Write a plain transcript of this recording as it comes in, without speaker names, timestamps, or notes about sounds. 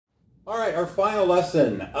All right, our final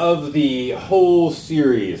lesson of the whole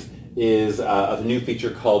series is a new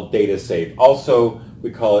feature called DataSafe. Also,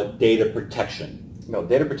 we call it data protection.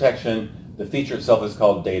 Data protection, the feature itself is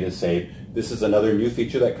called DataSafe. This is another new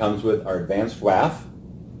feature that comes with our advanced WAF.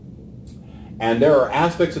 And there are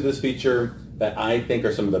aspects of this feature that I think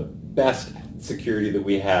are some of the best security that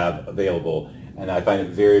we have available, and I find it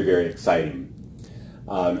very, very exciting.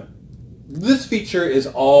 This feature is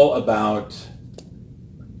all about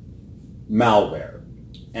malware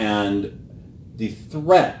and the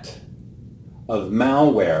threat of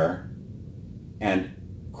malware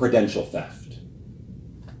and credential theft.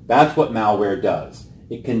 That's what malware does.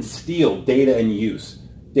 It can steal data in use.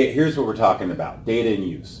 Here's what we're talking about, data in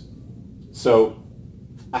use. So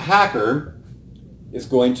a hacker is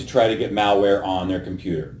going to try to get malware on their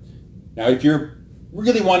computer. Now, if you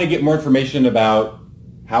really want to get more information about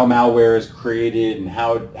how malware is created and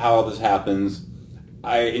how this happens,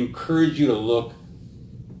 I encourage you to look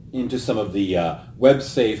into some of the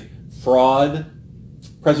web-safe fraud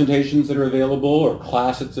presentations that are available or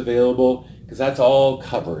class that's available, because that's all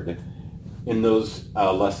covered in those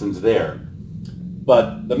lessons there.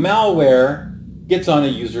 But the malware gets on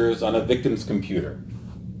a victim's computer.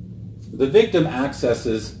 The victim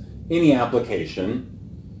accesses any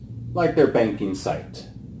application, like their banking site,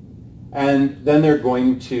 and then they're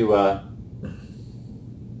going to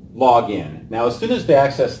log in. Now, as soon as they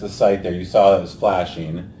access the site there, you saw that was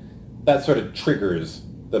flashing, that sort of triggers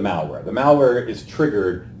the malware. The malware is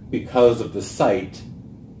triggered because of the site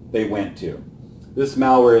they went to. This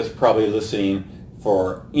malware is probably listening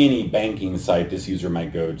for any banking site this user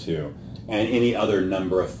might go to, and any other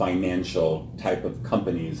number of financial type of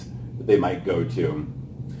companies that they might go to.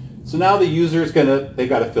 So now the user is they've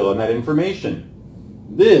got to fill in that information.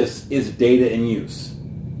 This is data in use.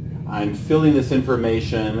 I'm filling this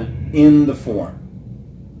information in the form.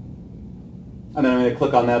 And then I'm going to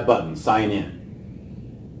click on that button, sign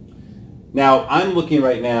in. Now, I'm looking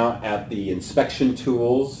right now at the inspection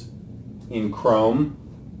tools in Chrome.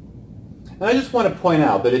 And I just want to point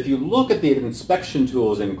out that if you look at the inspection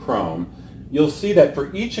tools in Chrome, you'll see that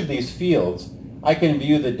for each of these fields, I can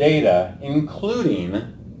view the data,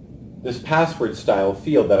 including this password style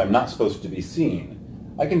field that I'm not supposed to be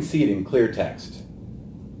seeing. I can see it in clear text.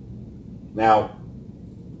 Now,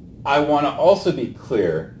 I want to also be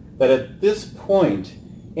clear that at this point,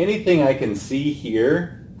 anything I can see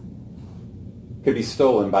here could be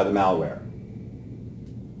stolen by the malware.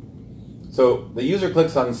 So the user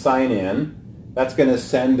clicks on sign in. That's going to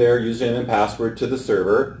send their username and password to the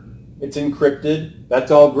server. It's encrypted.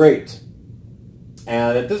 That's all great.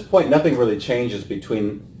 And at this point, nothing really changes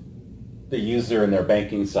between the user and their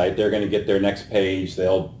banking site. They're going to get their next page.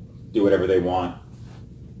 They'll do whatever they want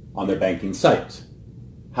on their banking site.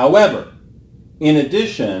 However, in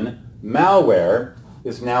addition, malware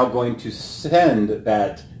is now going to send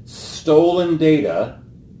that stolen data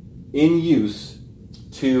in use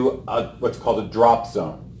to what's called a drop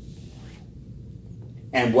zone.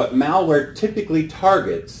 And what malware typically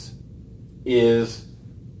targets is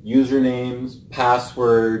usernames,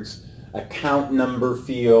 passwords, account number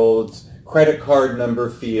fields, credit card number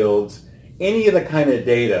fields, any of the kind of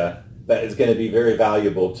data that is going to be very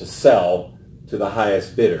valuable to sell to the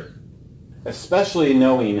highest bidder, especially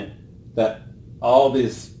knowing that all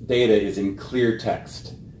this data is in clear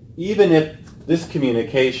text, even if this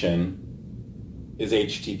communication is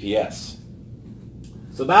HTTPS.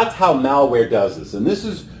 So that's how malware does this, and this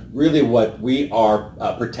is really what we are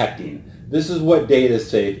protecting. This is what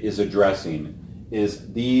DataSafe is addressing,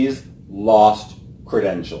 is these lost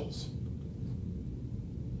credentials.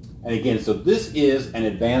 And again, so this is an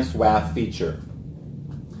advanced WAF feature.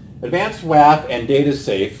 Advanced WAF and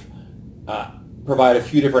DataSafe provide a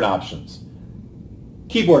few different options.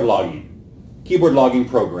 Keyboard logging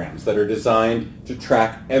programs that are designed to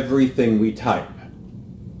track everything we type.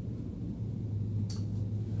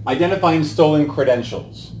 Identifying stolen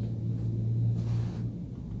credentials.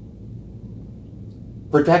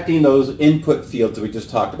 Protecting those input fields that we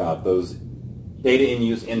just talked about, those data in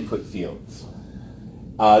use input fields.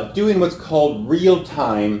 Doing what's called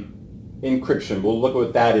real-time encryption. We'll look at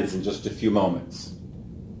what that is in just a few moments.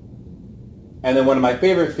 And then one of my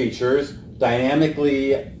favorite features,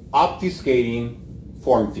 dynamically obfuscating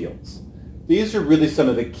form fields. These are really some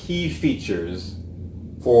of the key features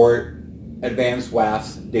for advanced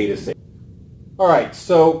WAF's DataSafe. All right,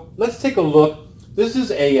 so let's take a look. This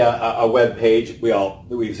is a web page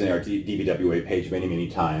we've seen our DBWA page many, many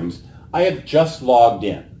times. I have just logged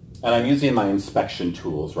in. And I'm using my inspection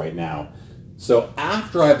tools right now. So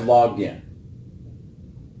after I've logged in,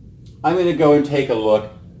 I'm going to go and take a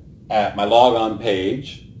look at my logon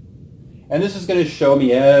page. And this is going to show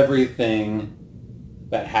me everything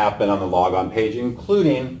that happened on the logon page,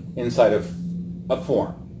 including inside of a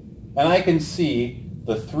form. And I can see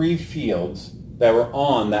the 3 fields that were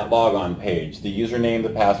on that logon page, the username, the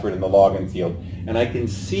password, and the login field. And I can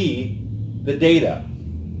see the data.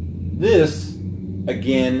 This,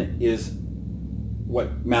 again, is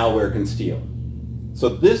what malware can steal. So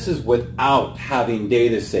this is without having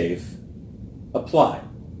DataSafe applied.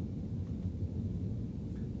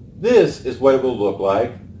 This is what it will look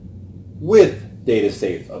like with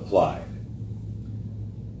DataSafe applied.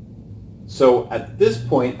 So at this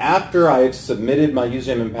point, after I've submitted my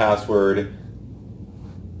username and password,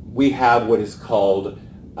 we have what is called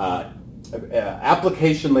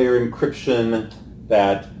application layer encryption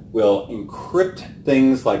that will encrypt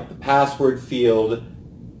things like the password field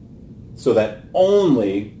so that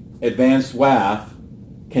only advanced WAF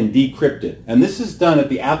can decrypt it. And this is done at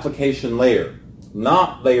the application layer,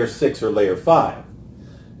 not layer 6 or layer 5.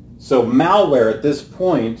 So malware at this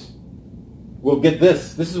point will get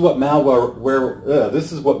this. This is what malware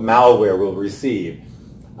will receive,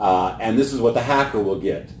 and this is what the hacker will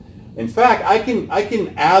get. In fact, I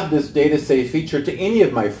can add this DataSafe feature to any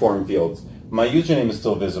of my form fields. My username is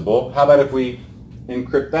still visible. How about if we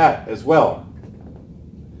encrypt that as well?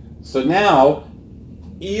 So now,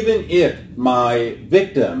 even if my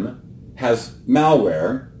victim has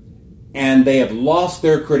malware and they have lost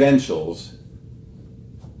their credentials,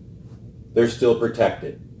 they're still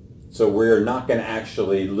protected. So we're not going to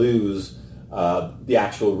actually lose the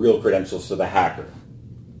actual real credentials to the hacker.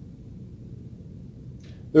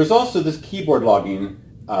 There's also this keyboard logging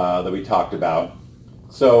that we talked about.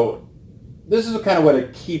 So this is kind of what a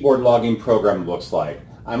keyboard logging program looks like.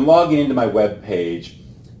 I'm logging into my web page,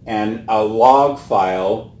 and a log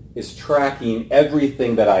file is tracking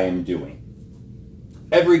everything that I am doing.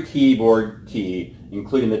 Every keyboard key,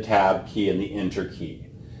 including the tab key and the enter key.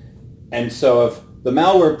 And so if the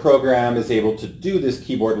malware program is able to do this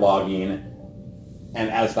keyboard logging, and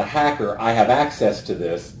as the hacker I have access to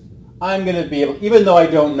this, I'm going to be able, even though I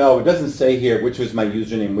don't know, it doesn't say here which was my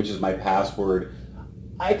username, which is my password,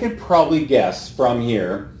 I could probably guess from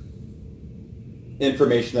here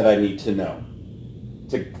information that I need to know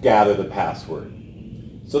to gather the password.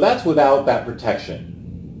 So that's without that protection.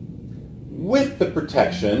 With the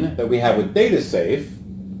protection that we have with DataSafe,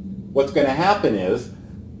 what's going to happen is,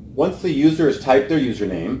 once the user has typed their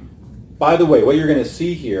username, by the way, what you're going to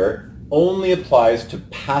see here only applies to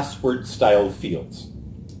password-style fields.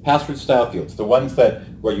 Password-style fields, the ones that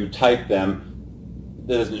where you type them,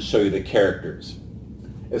 that doesn't show you the characters.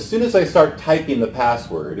 As soon as I start typing the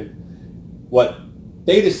password, what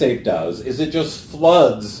DataSafe does is it just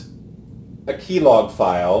floods a keylog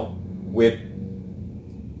file with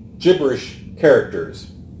gibberish characters.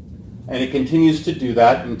 And it continues to do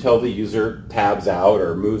that until the user tabs out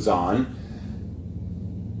or moves on.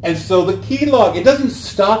 And so the keylog, it doesn't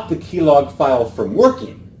stop the keylog file from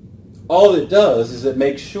working. All it does is it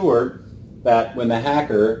makes sure that when the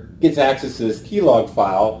hacker gets access to this keylog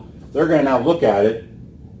file, they're going to now look at it.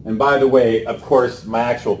 And by the way, of course, my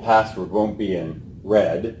actual password won't be in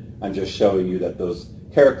red. I'm just showing you that those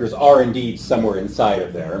characters are indeed somewhere inside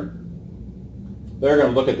of there. They're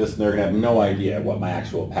going to look at this and they're going to have no idea what my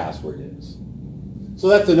actual password is. So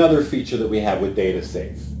that's another feature that we have with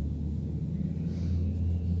DataSafe.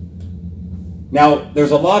 Now,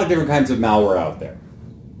 there's a lot of different kinds of malware out there.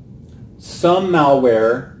 Some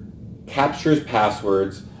malware captures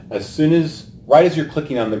passwords as soon as, right as you're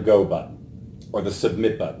clicking on the go button or the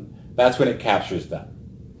submit button. That's when it captures them.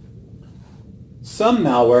 Some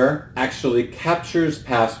malware actually captures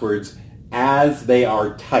passwords as they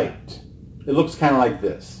are typed. It looks kind of like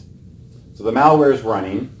this. So the malware is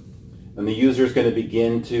running, and the user is going to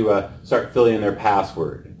begin to start filling in their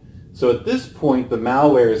password. So at this point, the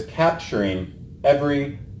malware is capturing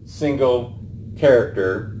every single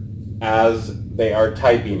character as they are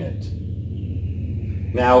typing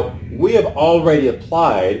it. Now, we have already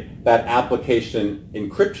applied that application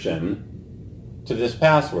encryption to this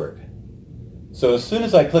password. So as soon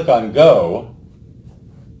as I click on go,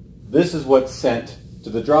 this is what's sent to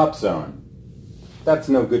the drop zone. That's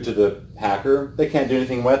no good to the hacker. They can't do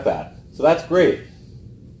anything with that. So that's great.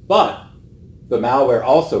 But the malware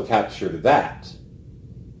also captured that.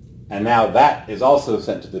 And now that is also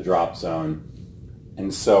sent to the drop zone.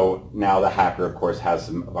 And so now the hacker, of course, has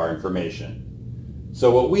some of our information.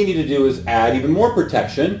 So what we need to do is add even more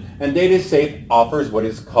protection, and DataSafe offers what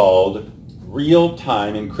is called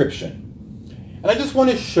real-time encryption. And I just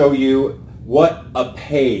want to show you what a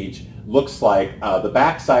page looks like, the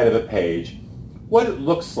back side of a page, what it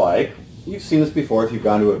looks like. You've seen this before if you've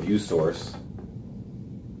gone to a view source.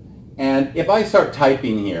 And if I start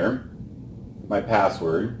typing here my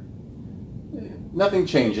password, nothing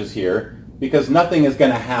changes here because nothing is going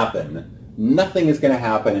to happen. Nothing is going to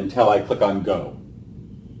happen until I click on go.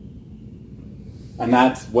 And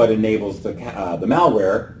that's what enables the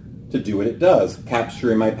malware to do what it does,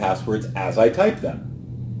 capturing my passwords as I type them.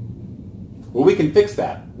 Well, we can fix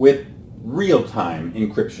that with real-time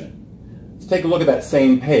encryption. Let's take a look at that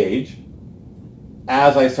same page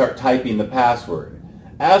as I start typing the password.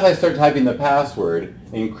 As I start typing the password,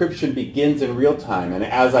 encryption begins in real time, and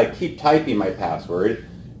as I keep typing my password,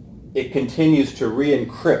 it continues to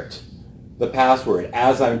re-encrypt the password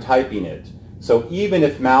as I'm typing it. So even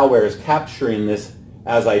if malware is capturing this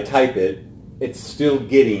as I type it, it's still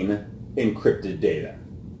getting encrypted data.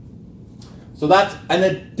 So that's an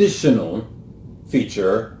additional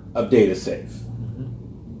feature of DataSafe.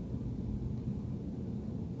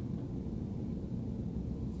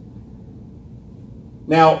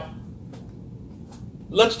 Now,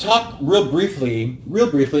 let's talk real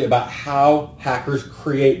briefly about how hackers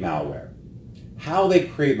create malware. How they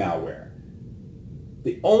create malware.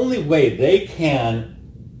 The only way they can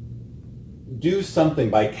do something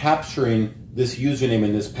by capturing this username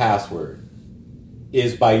and this password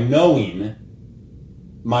is by knowing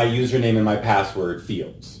my username and my password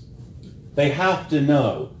fields. They have to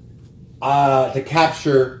know to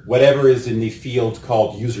capture whatever is in the field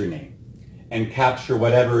called username and capture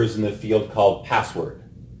whatever is in the field called password.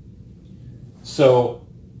 So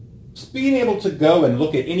being able to go and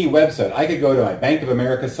look at any website, I could go to my Bank of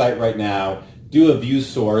America site right now, do a view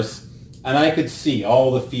source, and I could see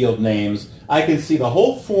all the field names. I can see the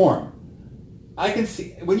whole form. I can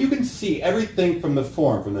see, when you can see everything from the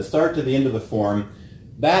form, from the start to the end of the form,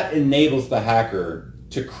 that enables the hacker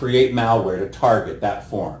to create malware to target that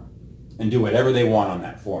form and do whatever they want on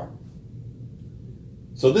that form.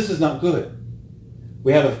 So this is not good.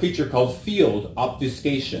 We have a feature called field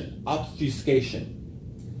obfuscation.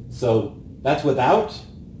 So that's without.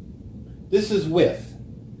 This is with.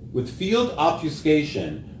 With field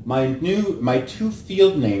obfuscation, my two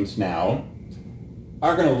field names now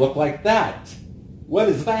are going to look like that. What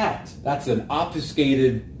is that? That's an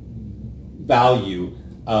obfuscated value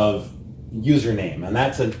of username, and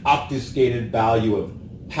that's an obfuscated value of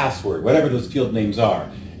password, whatever those field names are.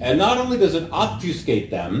 And not only does it obfuscate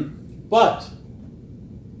them, but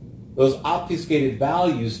those obfuscated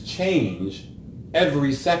values change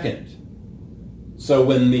every second. So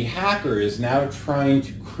when the hacker is now trying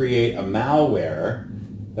to create a malware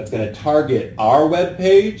that's going to target our web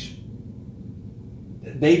page,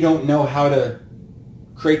 they don't know how to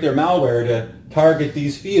create their malware to target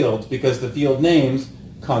these fields because the field names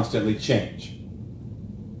constantly change.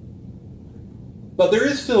 But there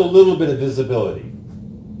is still a little bit of visibility.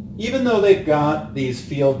 Even though they've got these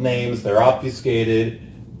field names, they're obfuscated,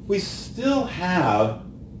 we still have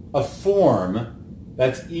a form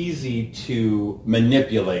that's easy to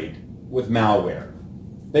manipulate with malware.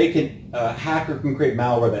 A hacker can create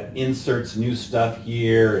malware that inserts new stuff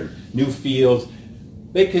here and new fields.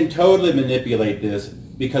 They can totally manipulate this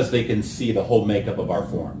because they can see the whole makeup of our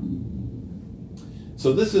form.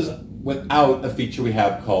 So this is without a feature we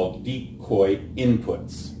have called Decoy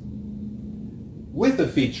Inputs. With a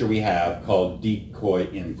feature we have called Decoy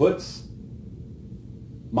Inputs,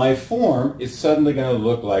 my form is suddenly going to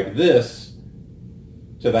look like this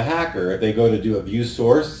to the hacker. If they go to do a view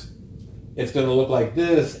source, it's going to look like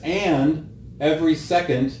this, and every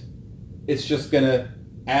second it's just going to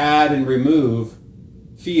add and remove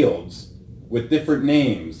fields with different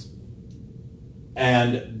names.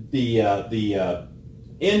 And the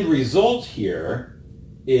end result here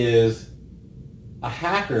is a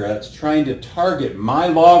hacker that's trying to target my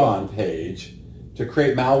logon page to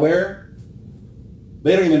create malware.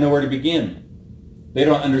 They don't even know where to begin. They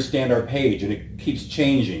don't understand our page, and it keeps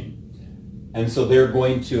changing. And so they're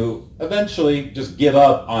going to eventually just give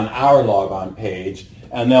up on our logon page,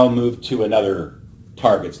 and they'll move to another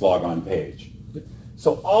target's logon page.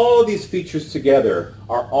 So all of these features together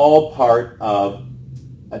are all part of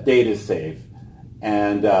a DataSafe.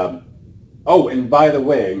 And and by the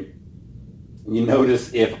way, you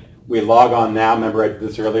notice if we log on now, remember I did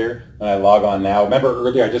this earlier, when I log on now, remember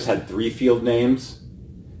earlier I just had 3 field names?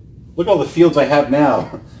 Look at all the fields I have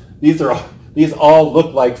now. These all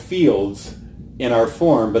look like fields in our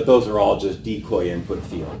form, but those are all just decoy input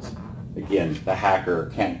fields. Again, the hacker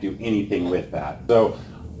can't do anything with that. So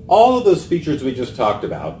all of those features we just talked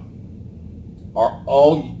about are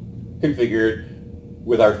all configured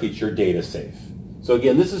with our feature DataSafe. So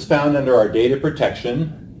again, this is found under our data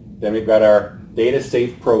protection. Then we've got our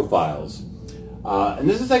DataSafe profiles. And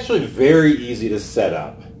this is actually very easy to set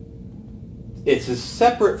up. it's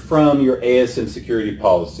separate from your ASM security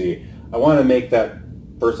policy. I want to make that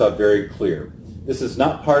first off very clear. This is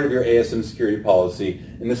not part of your ASM security policy,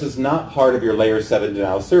 and this is not part of your Layer 7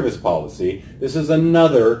 denial of service policy. This is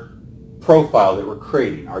another profile that we're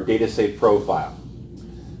creating, our DataSafe profile.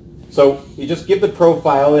 So you just give the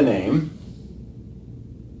profile a name,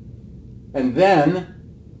 and then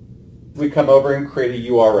we come over and create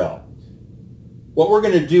a URL. What we're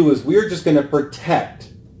going to do is we're just going to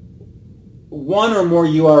protect one or more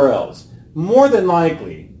URLs. More than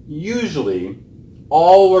likely, usually,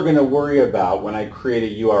 all we're going to worry about when I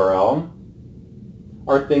create a URL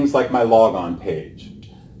are things like my logon page.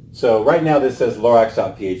 So right now this says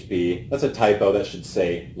lorax.php. That's a typo. That should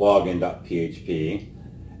say login.php.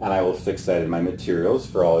 And I will fix that in my materials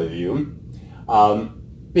for all of you.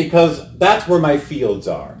 Because that's where my fields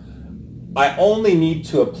are. I only need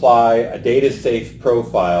to apply a DataSafe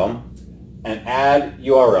profile and add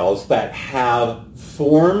URLs that have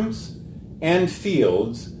forms and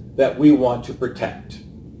fields that we want to protect.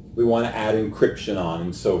 We want to add encryption on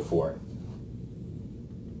and so forth.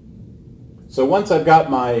 So once I've got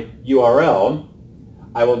my URL,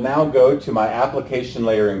 I will now go to my application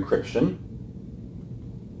layer encryption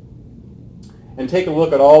and take a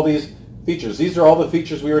look at all these features. These are all the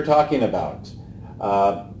features we were talking about.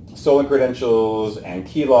 Stolen credentials and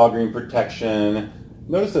keyloggering protection.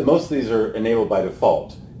 Notice that most of these are enabled by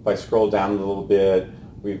default. If I scroll down a little bit,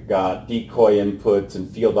 we've got decoy inputs and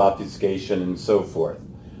field obfuscation and so forth.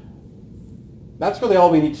 That's really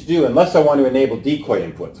all we need to do unless I want to enable decoy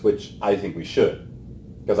inputs, which I think we should,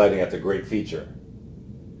 because I think that's a great feature.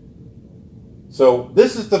 So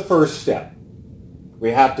this is the first step.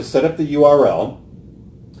 We have to set up the URL,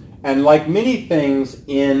 and like many things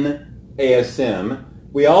in ASM,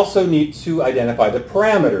 we also need to identify the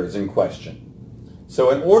parameters in question. So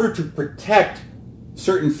in order to protect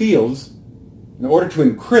certain fields, in order to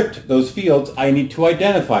encrypt those fields, I need to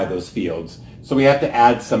identify those fields. So we have to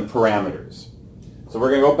add some parameters. So we're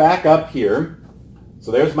going to go back up here.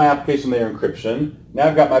 So there's my application layer encryption. Now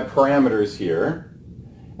I've got my parameters here.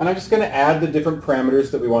 And I'm just going to add the different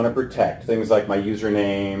parameters that we want to protect. Things like my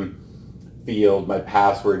username field, my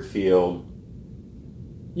password field.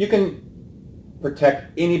 You can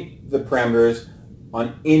protect any of the parameters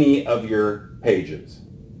on any of your pages.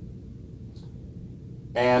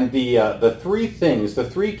 And the three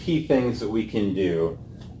key things that we can do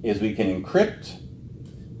is we can encrypt,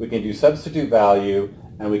 we can do substitute value,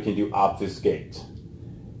 and we can do obfuscate.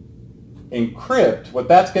 Encrypt, what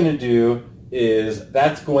that's going to do is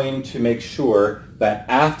that's going to make sure that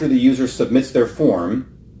after the user submits their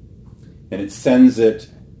form and it sends it,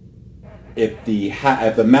 if the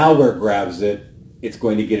malware grabs it, it's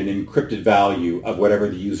going to get an encrypted value of whatever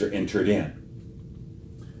the user entered in.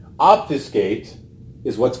 Obfuscate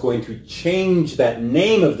is what's going to change that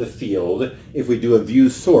name of the field if we do a view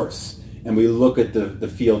source and we look at the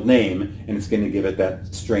field name, and it's going to give it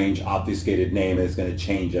that strange obfuscated name, and it's going to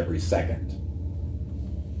change every second.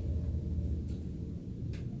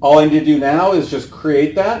 All I need to do now is just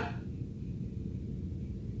create that,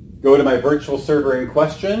 go to my virtual server in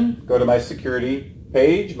question, go to my security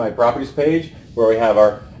page, my properties page, where we have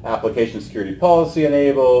our application security policy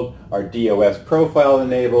enabled, our DOS profile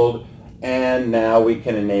enabled, and now we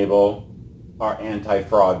can enable our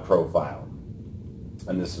anti-fraud profile.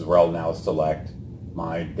 And this is where I'll now select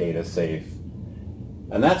my DataSafe.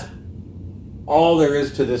 And that's all there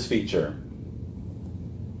is to this feature.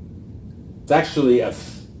 It's actually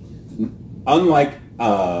unlike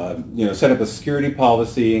set up a security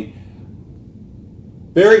policy,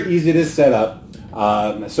 very easy to set up.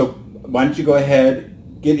 So why don't you go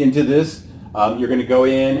ahead, get into this. You're going to go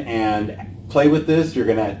in and play with this. You're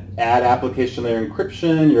going to add application layer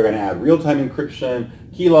encryption. You're going to add real-time encryption,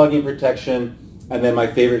 keylogging protection, and then my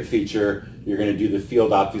favorite feature, you're going to do the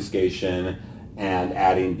field obfuscation and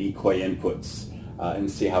adding decoy inputs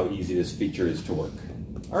and see how easy this feature is to work.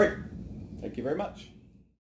 All right. Thank you very much.